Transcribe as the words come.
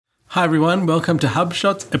Hi everyone, welcome to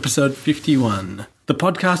HubShots episode 51, the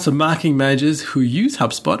podcast for marketing managers who use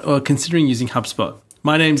HubSpot or are considering using HubSpot.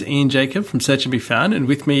 My name's Ian Jacob from Search and Be Found, and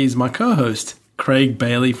with me is my co-host, Craig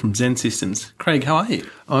Bailey from Zen Systems. Craig, how are you?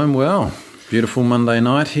 I'm well. Beautiful Monday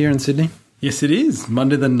night here in Sydney. Yes, it is.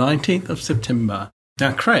 Monday the 19th of September.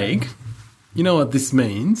 Now, Craig, you know what this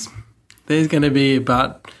means? There's going to be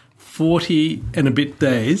about 40 and a bit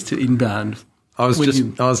days to inbound. I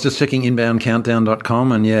was just checking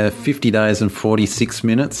inboundcountdown.com and 50 days and 46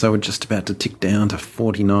 minutes. So we're just about to tick down to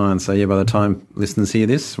 49. So by the time listeners hear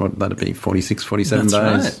this, that'd be 46, 47 That's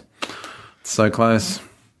days. Right. So close.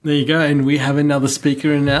 There you go. And we have another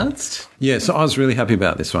speaker announced. Yeah, so I was really happy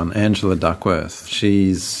about this one. Angela Duckworth.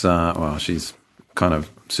 She's kind of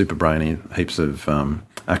super brainy, heaps of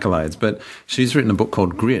accolades, but she's written a book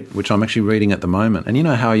called Grit, which I'm actually reading at the moment. And you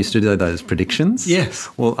know how I used to do those predictions? Yes.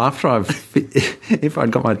 Well, if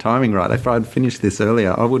I'd got my timing right, if I'd finished this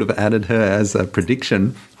earlier, I would have added her as a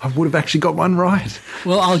prediction. I would have actually got one right.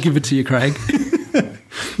 Well, I'll give it to you, Craig.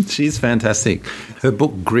 She's fantastic. Her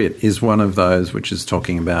book Grit is one of those which is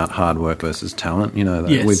talking about hard work versus talent. You know,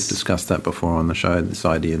 yes. We've discussed that before on the show, this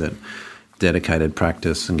idea that dedicated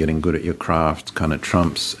practice and getting good at your craft kind of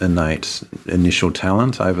trumps innate initial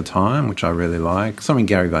talent over time, which I really like. Something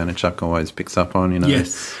Gary Vaynerchuk always picks up on,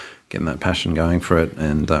 yes. Getting that passion going for it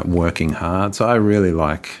and working hard. So I really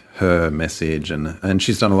like her message, and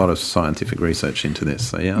she's done a lot of scientific research into this.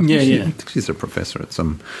 So I think she's a professor at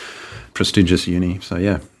some prestigious uni. So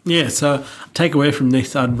Yeah, so take away from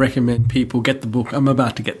this, I'd recommend people get the book. I'm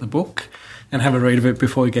about to get the book and have a read of it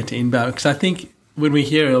before we get to inbound, because I think when we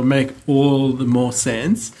hear it, it'll make all the more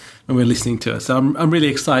sense when we're listening to it. So I'm really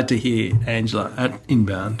excited to hear Angela at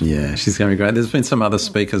Inbound. Yeah, she's going to be great. There's been some other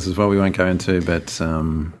speakers as well we won't go into, but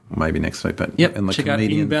maybe next week. But check out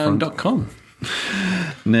inbound.com.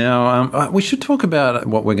 Now, we should talk about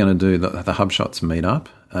what we're going to do, the HubShots meetup.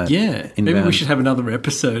 Maybe we should have another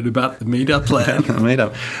episode about the meetup plan.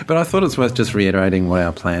 But I thought it's worth just reiterating what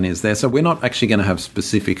our plan is there. So we're not actually going to have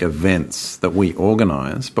specific events that we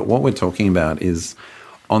organise, but what we're talking about is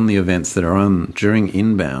on the events that are on during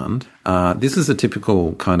Inbound. This is a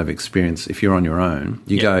typical kind of experience if you're on your own.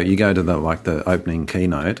 You go to the opening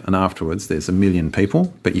keynote, and afterwards there's 1 million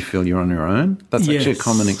people, but you feel you're on your own. That's actually a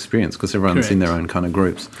common experience because everyone's in their own kind of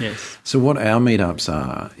groups. Yes. So what our meetups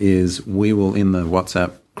are is we will, in the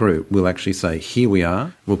WhatsApp group, we'll actually say, here we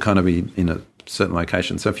are. We'll kind of be in a certain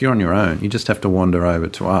location. So if you're on your own, you just have to wander over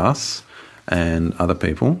to us and other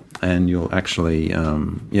people, and you'll actually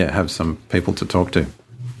have some people to talk to.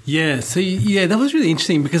 Yeah, so that was really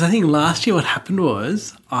interesting because I think last year what happened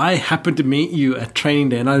was I happened to meet you at training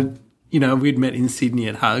day, and we'd met in Sydney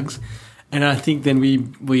at Hugs, and I think then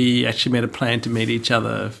we actually made a plan to meet each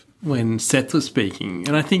other when Seth was speaking,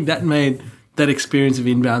 and I think that made that experience of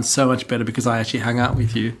Inbound so much better because I actually hung out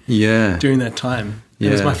with you during that time. It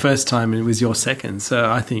was my first time and it was your second,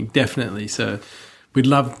 so I think definitely. So we'd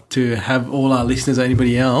love to have all our listeners or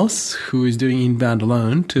anybody else who is doing Inbound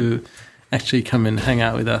alone to actually come and hang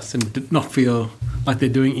out with us and not feel like they're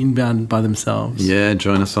doing Inbound by themselves. Yeah,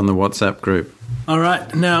 join us on the WhatsApp group. All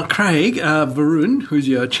right. Now, Craig, Varun, who's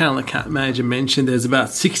your channel account manager, mentioned there's about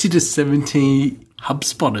 60 to 70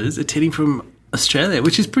 HubSpotters attending from Australia,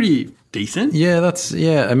 which is pretty decent. Yeah, that's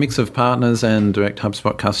a mix of partners and direct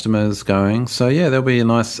HubSpot customers going. So there'll be a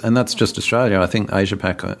nice, and that's just Australia. I think Asia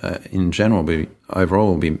Pac in general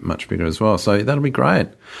will be much bigger as well. So that'll be great.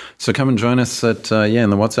 So come and join us at in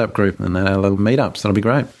the WhatsApp group and at our little meetups. That'll be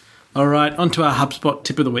great. All right, on to our HubSpot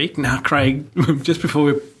tip of the week. Now, Craig, just before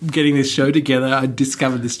we're getting this show together, I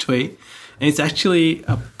discovered this tweet, and it's actually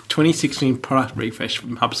a 2016 product refresh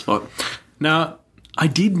from HubSpot. Now, I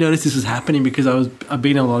did notice this was happening because I've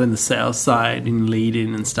been a lot in the sales side, in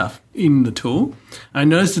lead-in and stuff in the tool. I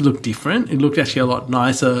noticed it looked different. It looked actually a lot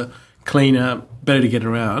nicer, cleaner, better to get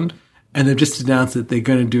around. And they've just announced that they're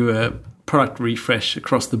going to do a product refresh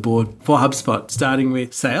across the board for HubSpot, starting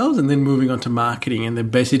with sales and then moving on to marketing. And they're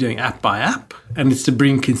basically doing app by app. And it's to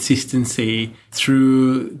bring consistency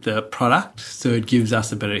through the product so it gives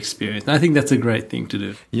us a better experience. And I think that's a great thing to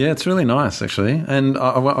do. Yeah, it's really nice, actually. And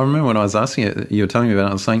I remember when I was asking it, you were telling me about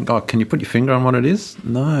it, I was saying, can you put your finger on what it is?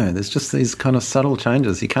 No, there's just these kind of subtle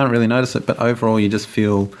changes. You can't really notice it, but overall you just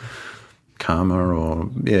feel calmer, or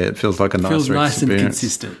it feels like a nicer experience. Feels nice and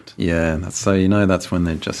consistent. Yeah, that's when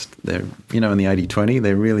they're in the 80-20,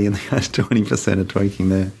 they're really in the 20% of tweaking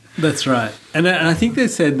there. That's right. And I think they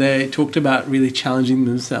said they talked about really challenging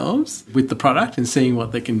themselves with the product and seeing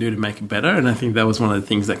what they can do to make it better. And I think that was one of the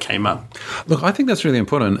things that came up. Look, I think that's really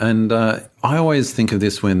important. And I always think of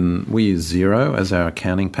this when we use Xero as our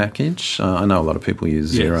accounting package. I know a lot of people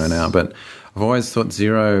use Xero now, but I've always thought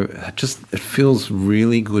Xero, it feels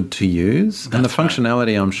really good to use. And the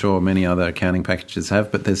functionality, I'm sure many other accounting packages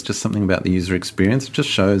have, but there's just something about the user experience. It just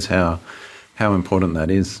shows how important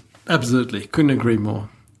that is. Absolutely. Couldn't agree more.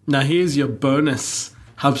 Now, here's your bonus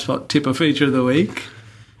HubSpot tip or feature of the week.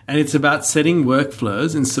 And it's about setting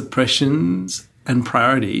workflows and suppressions and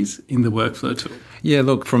priorities in the workflow tool. Yeah,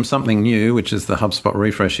 look, from something new, which is the HubSpot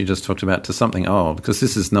refresh you just talked about, to something old, because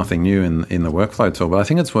this is nothing new in the workflow tool. But I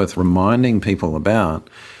think it's worth reminding people about.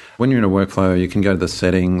 When you're in a workflow, you can go to the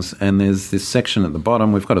settings, and there's this section at the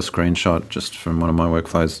bottom. We've got a screenshot just from one of my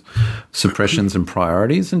workflows, suppressions and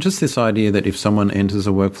priorities, and just this idea that if someone enters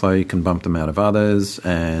a workflow, you can bump them out of others,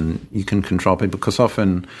 and you can control people, because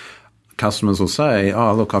often customers will say,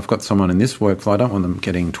 oh, look, I've got someone in this workflow. I don't want them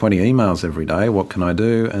getting 20 emails every day. What can I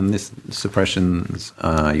do? And this suppressions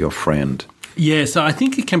are your friend. Yeah, so I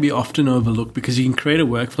think it can be often overlooked because you can create a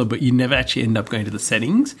workflow, but you never actually end up going to the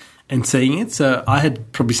settings and seeing it. So I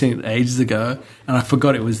had probably seen it ages ago and I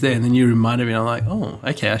forgot it was there. And then you reminded me, and I'm like, oh,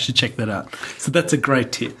 okay, I should check that out. So that's a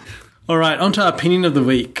great tip. All right, on to our opinion of the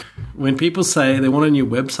week. When people say they want a new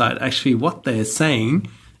website, actually what they're saying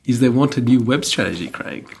is they want a new web strategy,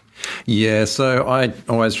 Craig. Yeah, so I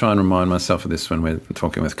always try and remind myself of this when we're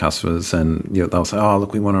talking with customers, and they'll say, oh,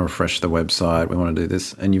 look, we want to refresh the website, we want to do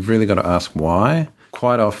this, and you've really got to ask why.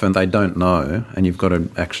 Quite often they don't know, and you've got to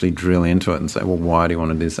actually drill into it and say, well, why do you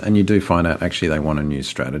want to do this? And you do find out actually they want a new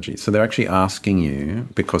strategy. So they're actually asking you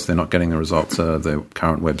because they're not getting the results of the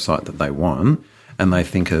current website that they want, and they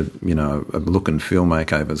think a look and feel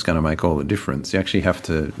makeover is going to make all the difference. You actually have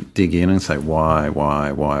to dig in and say, why,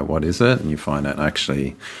 what is it? And you find out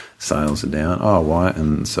actually sales are down. Oh, why?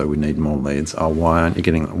 And so we need more leads. Oh, why aren't you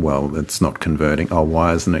getting, well, it's not converting. Oh,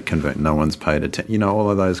 why isn't it converting? No one's paid attention.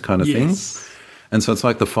 All of those kind of things. And so it's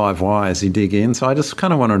like the 5 whys, you dig in. So I just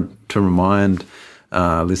kind of wanted to remind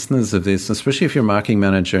listeners of this, especially if you're a marketing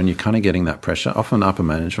manager and you're kind of getting that pressure. Often upper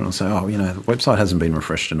management will say, oh, the website hasn't been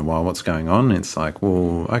refreshed in a while. What's going on? And it's like,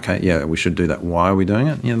 well, okay, yeah, we should do that. Why are we doing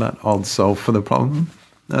it? That old solve for the problem,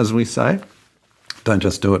 as we say. Don't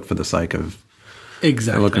just do it for the sake of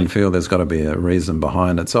exactly. Look and feel. There's got to be a reason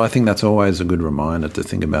behind it. So I think that's always a good reminder to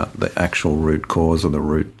think about the actual root cause or the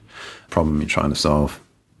root problem you're trying to solve.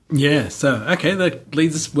 Yeah, so, okay, that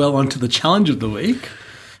leads us well onto the challenge of the week.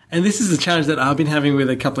 And this is a challenge that I've been having with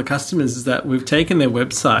a couple of customers, is that we've taken their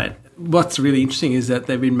website. What's really interesting is that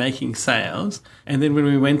they've been making sales. And then when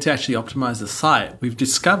we went to actually optimize the site, we've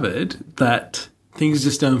discovered that things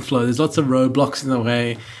just don't flow. There's lots of roadblocks in the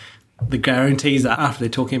way. The guarantees are after they're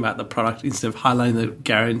talking about the product instead of highlighting the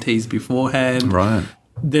guarantees beforehand. Right.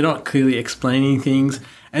 They're not clearly explaining things.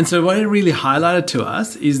 And so what it really highlighted to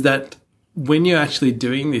us is that when you're actually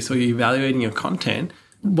doing this or you're evaluating your content,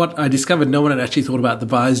 what I discovered, no one had actually thought about the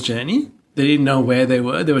buyer's journey. They didn't know where they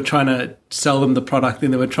were. They were trying to sell them the product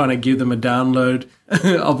and they were trying to give them a download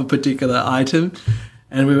of a particular item.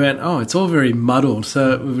 And we went, oh, it's all very muddled.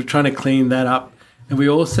 So we were trying to clean that up. And we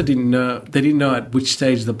also they didn't know at which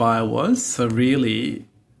stage the buyer was. So really,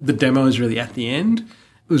 the demo is really at the end.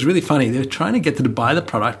 It was really funny. They were trying to get them to buy the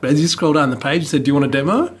product. But as you scroll down the page, you said, do you want a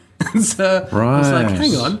demo? So right. I was like,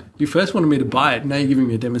 hang on. You first wanted me to buy it. Now you're giving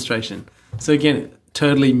me a demonstration. So again,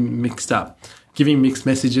 totally mixed up. Giving mixed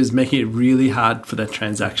messages, making it really hard for that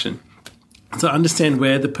transaction. So understand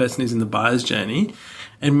where the person is in the buyer's journey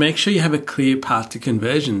and make sure you have a clear path to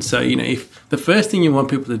conversion. So, if the first thing you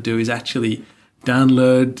want people to do is actually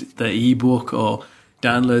download the ebook or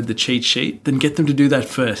download the cheat sheet, then get them to do that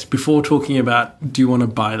first before talking about, do you want to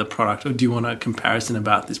buy the product or do you want a comparison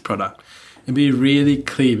about this product? And be really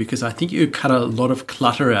clear, because I think you cut a lot of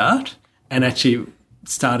clutter out and actually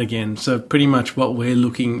start again. So pretty much what we're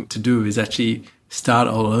looking to do is actually start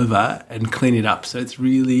all over and clean it up. So it's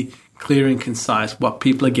really clear and concise what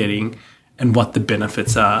people are getting and what the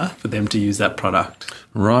benefits are for them to use that product.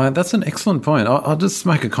 Right. That's an excellent point. I'll just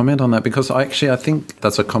make a comment on that because I think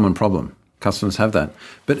that's a common problem. Customers have that.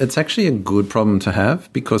 But it's actually a good problem to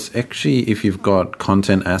have because actually if you've got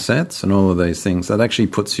content assets and all of these things, that actually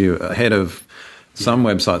puts you ahead of some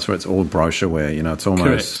websites where it's all brochureware. It's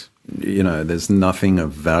almost, there's nothing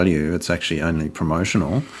of value. It's actually only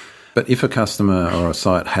promotional. But if a customer or a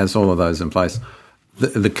site has all of those in place,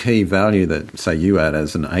 the key value that, say, you add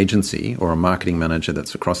as an agency or a marketing manager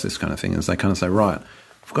that's across this kind of thing is they kind of say, right,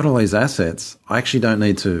 I've got all these assets. I actually don't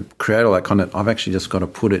need to create all that content. I've actually just got to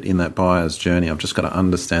put it in that buyer's journey. I've just got to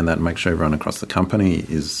understand that and make sure everyone across the company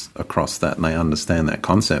is across that and they understand that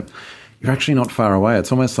concept. You're actually not far away.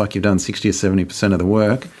 It's almost like you've done 60 or 70% of the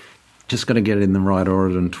work. Just got to get it in the right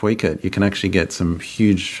order and tweak it. You can actually get some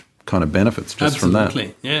huge kind of benefits just from that.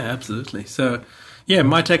 Yeah, absolutely. So, yeah,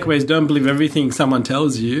 my takeaway is don't believe everything someone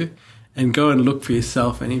tells you and go and look for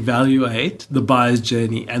yourself and evaluate the buyer's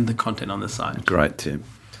journey and the content on the site. Great tip.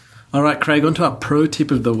 All right, Craig, on to our pro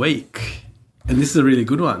tip of the week. And this is a really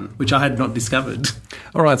good one, which I had not discovered.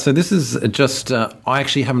 All right, so this is just, I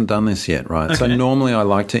actually haven't done this yet, right? Okay. So normally I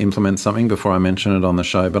like to implement something before I mention it on the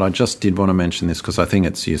show, but I just did want to mention this because I think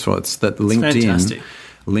it's useful. It's that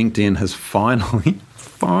LinkedIn has finally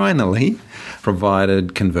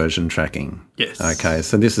provided conversion tracking. Yes. Okay,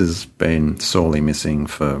 so this has been sorely missing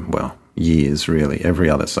for, years, really. Every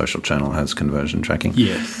other social channel has conversion tracking.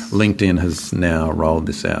 Yes. LinkedIn has now rolled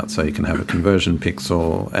this out, so you can have a conversion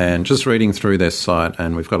pixel. And just reading through their site,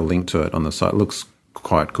 and we've got a link to it on the site, looks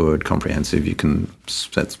quite good, comprehensive. You can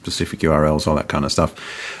set specific URLs, all that kind of stuff.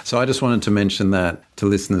 So I just wanted to mention that to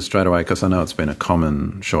listeners straight away because I know it's been a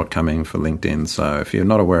common shortcoming for LinkedIn. So if you're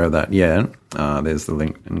not aware of that yet, there's the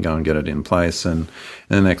link and go and get it in place. And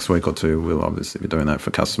in the next week or two, we'll obviously be doing that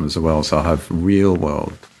for customers as well. So I'll have real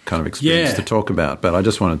world kind of experience to talk about. But I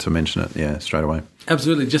just wanted to mention it, straight away.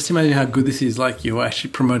 Absolutely. Just imagine how good this is. Like you're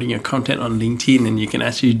actually promoting your content on LinkedIn and you can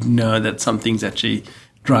actually know that something's actually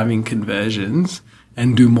driving conversions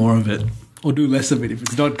and do more of it or do less of it if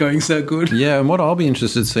it's not going so good. Yeah, and what I'll be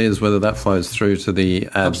interested to see is whether that flows through to the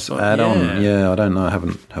ads add-on. Yeah, I don't know. I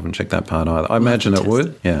haven't checked that part either. I imagine it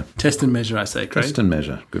would. Yeah. Test and measure, I say, Craig. Test and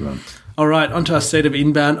measure. Good one. All right, on to our State of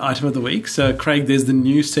Inbound item of the week. So, Craig, there's the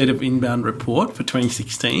new State of Inbound report for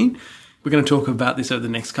 2016. We're going to talk about this over the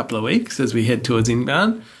next couple of weeks as we head towards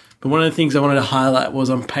inbound. But one of the things I wanted to highlight was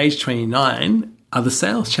on page 29 are the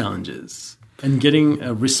sales challenges. And getting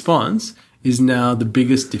a response is now the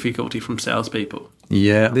biggest difficulty from salespeople.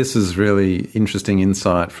 Yeah, this is really interesting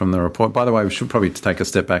insight from the report. By the way, we should probably take a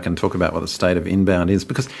step back and talk about what the State of Inbound is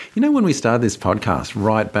because, when we started this podcast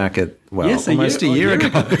right back at, almost a year ago.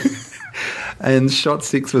 And shot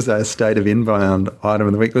 6 was our State of Inbound item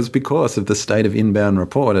of the week. It was because of the State of Inbound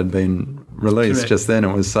report had been released. Correct. Just then.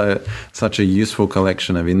 It was such a useful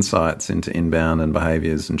collection of insights into inbound and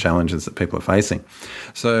behaviours and challenges that people are facing.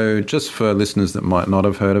 So just for listeners that might not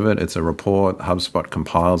have heard of it, it's a report. HubSpot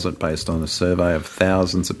compiles it based on a survey of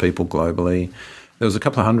thousands of people globally. There was a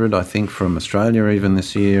couple of hundred, I think, from Australia even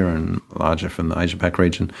this year and larger from the Asia-Pac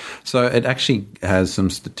region. So it actually has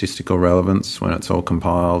some statistical relevance when it's all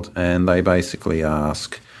compiled, and they basically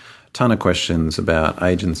ask a ton of questions about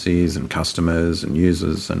agencies and customers and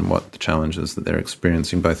users and what the challenges that they're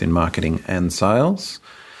experiencing both in marketing and sales.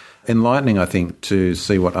 Enlightening, I think, to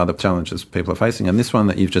see what other challenges people are facing. And this one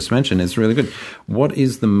that you've just mentioned is really good. What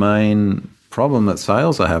is the main problem that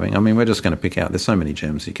sales are having? I mean, we're just going to pick out, there's so many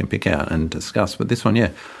gems you can pick out and discuss, but this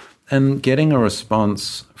one, And getting a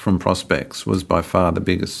response from prospects was by far the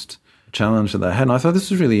biggest challenge that they had. And I thought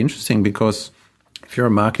this was really interesting because if you're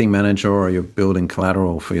a marketing manager or you're building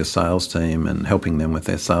collateral for your sales team and helping them with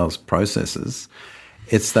their sales processes,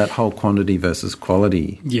 it's that whole quantity versus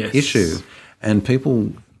quality issue. And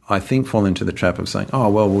people, I think, fall into the trap of saying,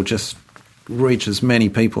 we'll just reach as many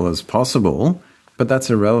people as possible. But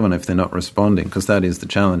that's irrelevant if they're not responding because that is the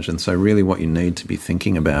challenge. And so really what you need to be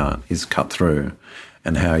thinking about is cut through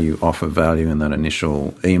and how you offer value in that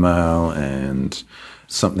initial email and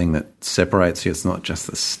something that separates you. It's not just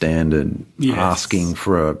the standard asking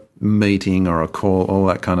for a meeting or a call, all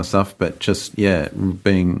that kind of stuff, but just,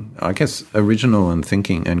 being, I guess, original and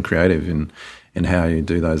thinking and creative in how you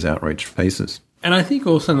do those outreach pieces. And I think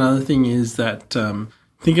also another thing is that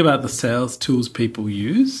think about the sales tools people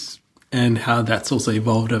use and how that's also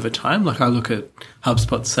evolved over time. Like I look at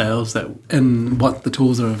HubSpot sales and what the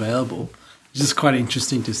tools are available. It's just quite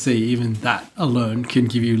interesting to see even that alone can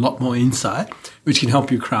give you a lot more insight, which can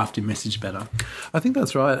help you craft your message better. I think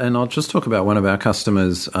that's right. And I'll just talk about one of our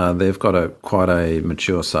customers. They've got quite a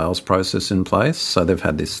mature sales process in place. So they've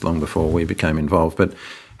had this long before we became involved. But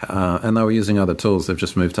and they were using other tools. They've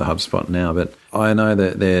just moved to HubSpot now. But I know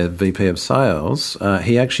that their VP of sales,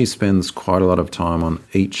 he actually spends quite a lot of time on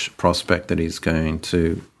each prospect that he's going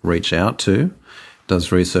to reach out to,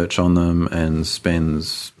 does research on them and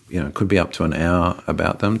spends, could be up to an hour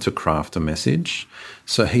about them to craft a message.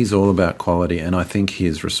 So he's all about quality, and I think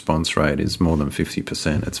his response rate is more than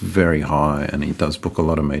 50%. It's very high, and he does book a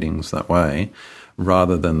lot of meetings that way,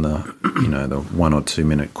 rather than the 1 or 2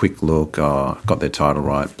 minute quick look, got their title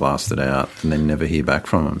right, blast it out, and then never hear back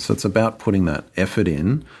from them. So it's about putting that effort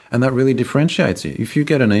in, and that really differentiates you. If you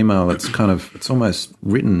get an email that's it's almost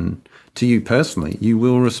written to you personally, you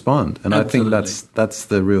will respond. And Absolutely. I think that's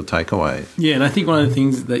the real takeaway. Yeah, and I think one of the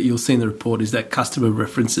things that you'll see in the report is that customer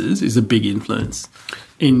references is a big influence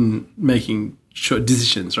in making short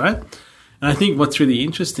decisions, right? And I think what's really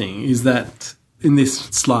interesting is that in this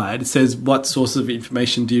slide, it says, what source of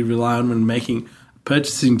information do you rely on when making a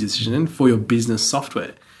purchasing decision for your business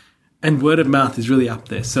software? And word of mouth is really up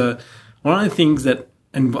there. So one of the things that,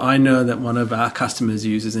 and I know that one of our customers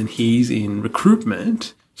uses, and he's in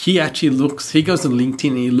recruitment, he goes to LinkedIn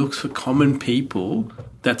and he looks for common people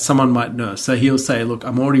that someone might know. So he'll say, look,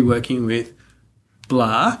 I'm already working with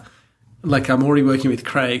blah, like I'm already working with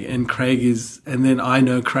Craig, and and then I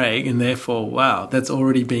know Craig, and therefore, wow, that's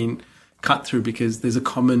already been cut through because there's a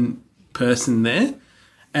common person there.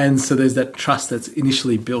 And so there's that trust that's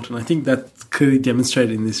initially built. And I think that's clearly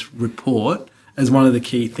demonstrated in this report as one of the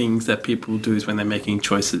key things that people do is when they're making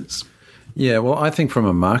choices. Yeah, well, I think from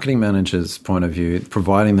a marketing manager's point of view,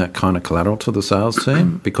 providing that kind of collateral to the sales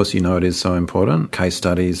team, because you know it is so important, case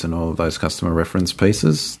studies and all of those customer reference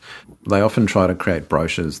pieces, they often try to create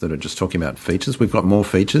brochures that are just talking about features. We've got more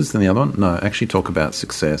features than the other one. No, actually talk about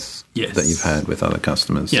success that you've had with other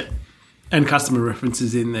customers. Yeah, and customer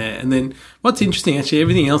references in there. And then what's interesting, actually,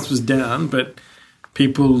 everything else was down, but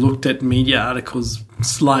people looked at media articles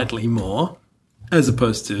slightly more as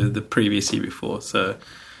opposed to the previous year before. So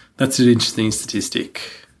that's an interesting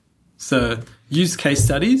statistic. So use case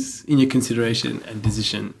studies in your consideration and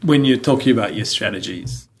decision when you're talking about your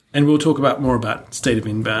strategies. And we'll talk about more about state of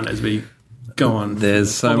inbound as we go on.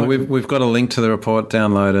 We've got a link to the report.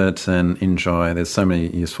 Download it and enjoy. There's so many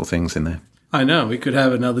useful things in there. I know. We could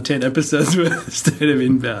have another 10 episodes worth of state of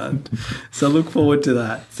inbound. So look forward to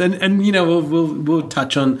that. And you know, we'll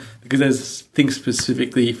touch on, because there's things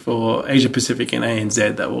specifically for Asia Pacific and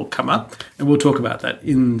ANZ that will come up, and we'll talk about that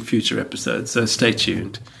in future episodes. So stay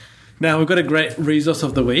tuned. Now, we've got a great resource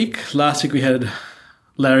of the week. Last week we had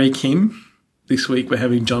Larry Kim. This week we're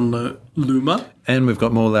having John Loomer. And we've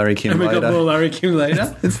got more Larry Kim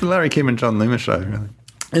later. It's the Larry Kim and John Loomer show, really.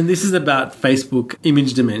 And this is about Facebook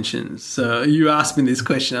image dimensions. So you asked me this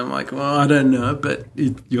question. I'm like, well, I don't know, but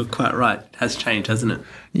you're quite right. It has changed, hasn't it?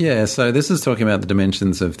 Yeah, so this is talking about the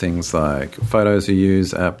dimensions of things like photos you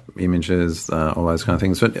use, app images, all those kind of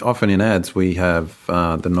things. But often in ads, we have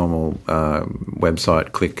the normal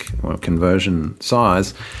website click or conversion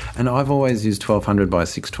size. And I've always used 1200 by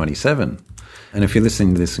 627. And if you're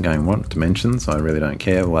listening to this and going, what dimensions? I really don't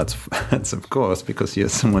care. Well, that's of course, because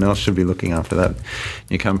someone else should be looking after that,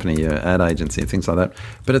 your company, your ad agency, things like that.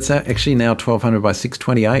 But it's actually now 1200 by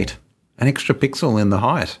 628, an extra pixel in the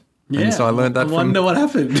height. Yeah, and so I learned that I wonder what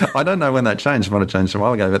happened. I don't know when that changed. It might have changed a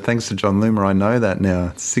while ago, but thanks to John Loomer, I know that now.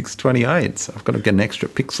 It's 628, so I've got to get an extra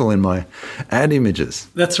pixel in my ad images.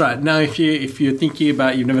 That's right. Now, if you're thinking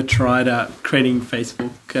about, you've never tried out creating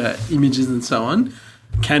Facebook images and so on,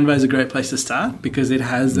 Canva is a great place to start because it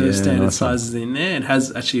has those standard sizes in there. It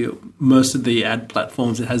has actually most of the ad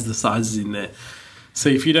platforms, it has the sizes in there. So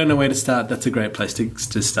if you don't know where to start, that's a great place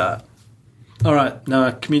to start. All right, now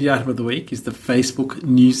our community item of the week is the Facebook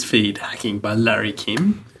newsfeed hacking by Larry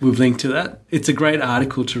Kim. We've linked to that. It's a great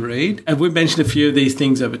article to read. And we've mentioned a few of these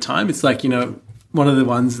things over time. It's like, you know, one of the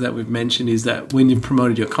ones that we've mentioned is that when you've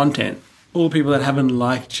promoted your content, all the people that haven't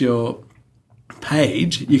liked your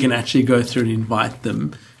page, you can actually go through and invite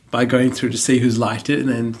them by going through to see who's liked it and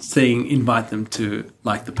then invite them to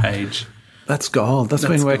like the page. That's gold. That's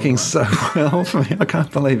been working so well for me. I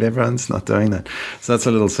can't believe everyone's not doing that. So that's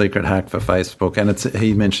a little secret hack for Facebook. And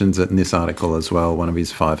he mentions it in this article as well, one of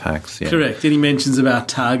his 5 hacks. Yeah. Correct. And he mentions about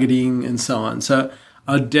targeting and so on. So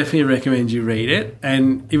I'd definitely recommend you read it.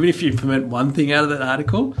 And even if you implement one thing out of that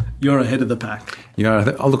article, you're ahead of the pack.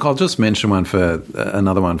 Look, I'll just mention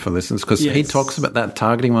another one for listeners, because he talks about that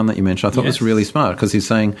targeting one that you mentioned. I thought was really smart, because he's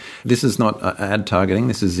saying this is not ad targeting,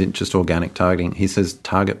 this is just organic targeting. He says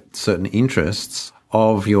target certain interests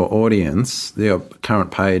of your audience, your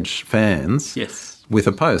current page fans, with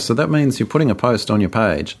a post. So that means you're putting a post on your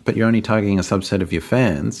page, but you're only targeting a subset of your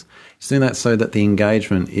fans. He's doing that so that the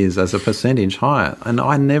engagement is, as a percentage, higher. And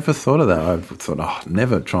I never thought of that. I thought,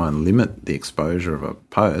 never try and limit the exposure of a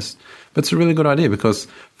post. But it's a really good idea, because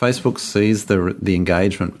Facebook sees the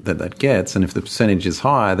engagement that gets, and if the percentage is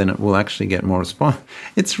higher, then it will actually get more response.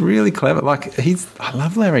 It's really clever. I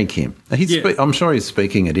love Larry Kim. I'm sure he's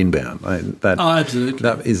speaking at Inbound. Absolutely.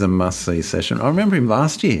 That is a must-see session. I remember him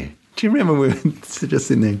last year. Do you remember we were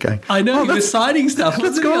just in there going, I know, he was citing stuff.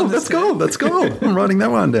 That's gold. I'm writing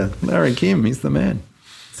that one down. Larry Kim, he's the man.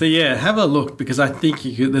 So, yeah, have a look, because I think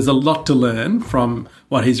there's a lot to learn from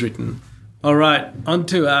what he's written. All right, on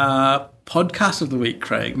to our podcast of the week,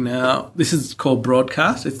 Craig. Now, this is called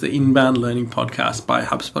Broadcast. It's the Inbound Learning Podcast by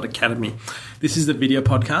HubSpot Academy. This is the video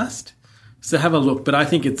podcast, so have a look. But I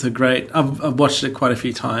think it's I've watched it quite a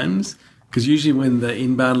few times, because usually when the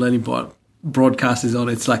Inbound Learning broadcast is on,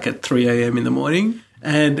 it's like at 3 a.m. in the morning.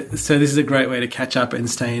 And so this is a great way to catch up and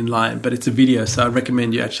stay in line. But it's a video, so I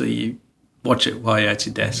recommend you actually watch it while you're at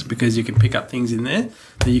your desk, because you can pick up things in there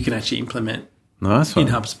that you can actually implement. Nice one.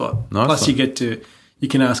 in HubSpot. Nice Plus, one. you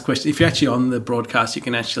can ask questions. If you're actually on the broadcast, you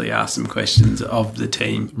can actually ask some questions of the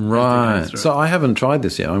team. Right. So I haven't tried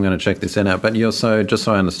this yet. I'm going to check this out. But just so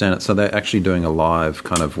I understand it, so they're actually doing a live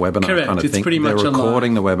kind of webinar Correct. kind of It's thing. pretty much they're a live.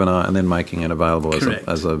 recording the webinar and then making it available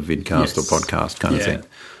as a vidcast or podcast kind of thing.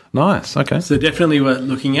 Nice. Okay. So definitely worth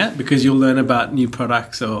looking at because you'll learn about new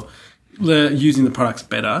products or using the products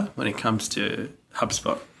better when it comes to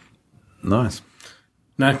HubSpot. Nice.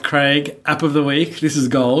 Now, Craig, app of the week. This is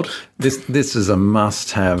gold. This is a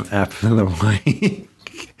must-have app of the week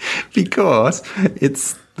because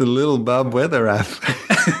it's the Little Bub weather app.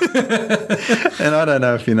 And I don't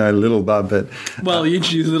know if you know Little Bub, but you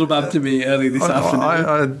introduced Little Bub to me earlier this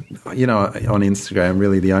afternoon. On Instagram,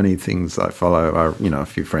 really the only things I follow are a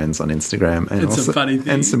few friends on Instagram and some funny things.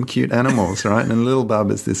 And some cute animals, right? And Little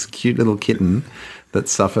Bub is this cute little kitten that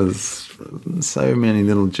suffers so many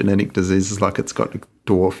little genetic diseases, like it's got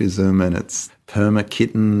dwarfism and it's perma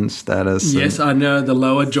kitten status. Yes, I know the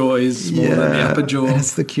lower jaw is more than the upper jaw. And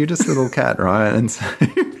it's the cutest little cat, right? And so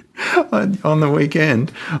on the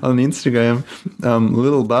weekend on Instagram,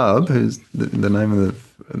 Little Bub, who's the name of the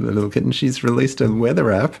little kitten, she's released a weather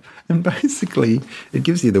app, and basically it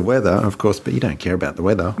gives you the weather, of course, but you don't care about the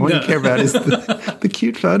weather. What you care about is the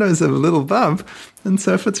cute photos of Little Bub. And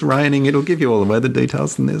so if it's raining, it'll give you all the weather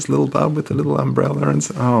details, and there's Little Bub with a little umbrella, and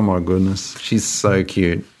oh my goodness, she's so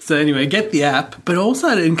cute. So anyway, get the app, but also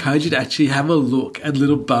I'd encourage you to actually have a look at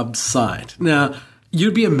Little Bub's site. Now,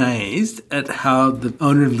 you'd be amazed at how the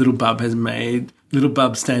owner of Little Bub has made Little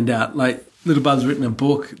Bub stand out. Like, Little Bub's written a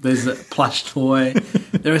book. There's a plush toy.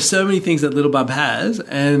 There are so many things that Little Bub has,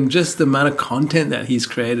 and just the amount of content that he's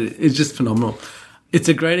created is just phenomenal. It's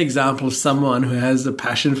a great example of someone who has a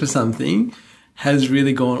passion for something, has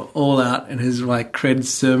really gone all out, and has created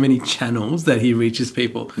so many channels that he reaches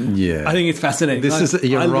people. Yeah, I think it's fascinating.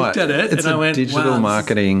 You're I right. looked at it it's and I went, digital wow,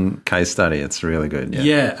 marketing case study. It's really good.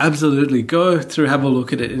 Yeah, absolutely. Go through, have a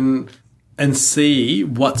look at it, and see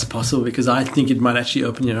what's possible, because I think it might actually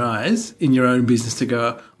open your eyes in your own business to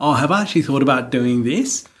go, oh, have I actually thought about doing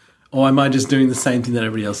this? Or am I just doing the same thing that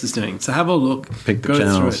everybody else is doing? So have a look. Pick the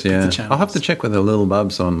channels, pick the channels. I'll have to check whether Little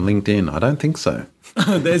Bub's on LinkedIn. I don't think so.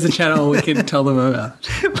 There's a channel we can tell them about.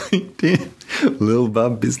 LinkedIn. Little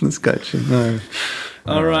Bub Business Coaching. No.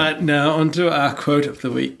 All right, now on to our quote of the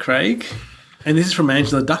week, Craig. And this is from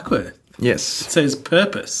Angela Duckworth. Yes. It says,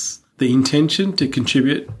 purpose. The intention to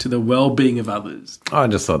contribute to the well-being of others. I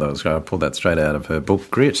just thought that was great. I pulled that straight out of her book,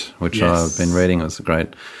 Grit, which I've been reading. It was a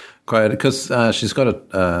great quote because she's got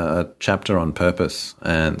a chapter on purpose,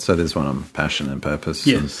 and so there's one on passion and purpose.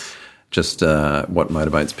 Yes. And just what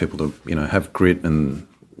motivates people to, have grit and,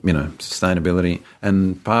 sustainability.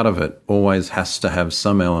 And part of it always has to have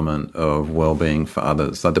some element of well-being for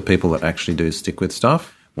others. Like the people that actually do stick with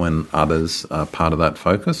stuff, when others are part of that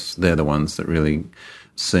focus, they're the ones that really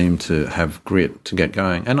seem to have grit to get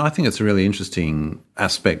going. And I think it's a really interesting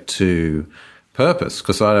aspect to purpose,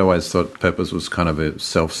 because I always thought purpose was kind of a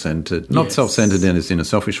self-centered, not self-centered in a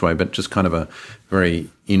selfish way, but just kind of a very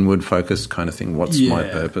inward-focused kind of thing. What's my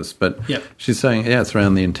purpose? But she's saying, it's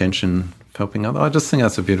around the intention of helping others. I just think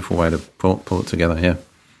that's a beautiful way to pull it together, yeah.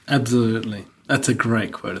 Absolutely. That's a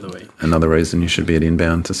great quote of the week. Another reason you should be at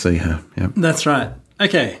Inbound to see her, yeah. That's right.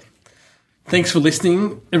 Okay. Thanks for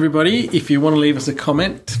listening, everybody. If you want to leave us a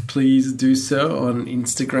comment, please do so on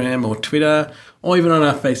Instagram or Twitter or even on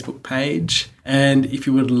our Facebook page. And if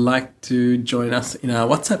you would like to join us in our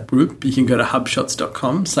WhatsApp group, you can go to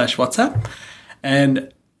hubshots.com/WhatsApp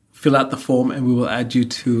and fill out the form and we will add you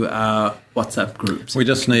to our WhatsApp groups. We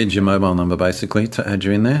just need your mobile number, basically, to add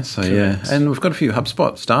you in there. So, Correct. And we've got a few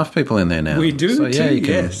HubSpot staff people in there now. We do, so, too, you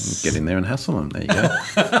can yes. get in there and hassle them. There you go.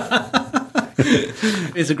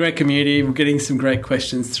 It's a great community. We're getting some great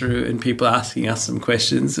questions through and people asking us some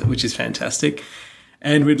questions, which is fantastic.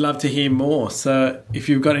 And we'd love to hear more. So if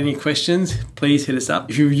you've got any questions, please hit us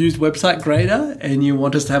up. If you've used Website Grader and you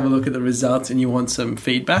want us to have a look at the results and you want some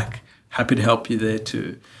feedback, happy to help you there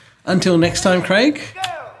too. Until next time, Craig.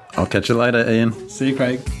 I'll catch you later, Ian. See you,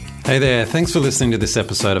 Craig. Hey there. Thanks for listening to this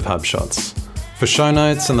episode of HubShots. For show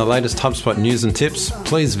notes and the latest HubSpot news and tips,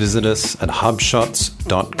 please visit us at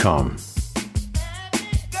hubshots.com.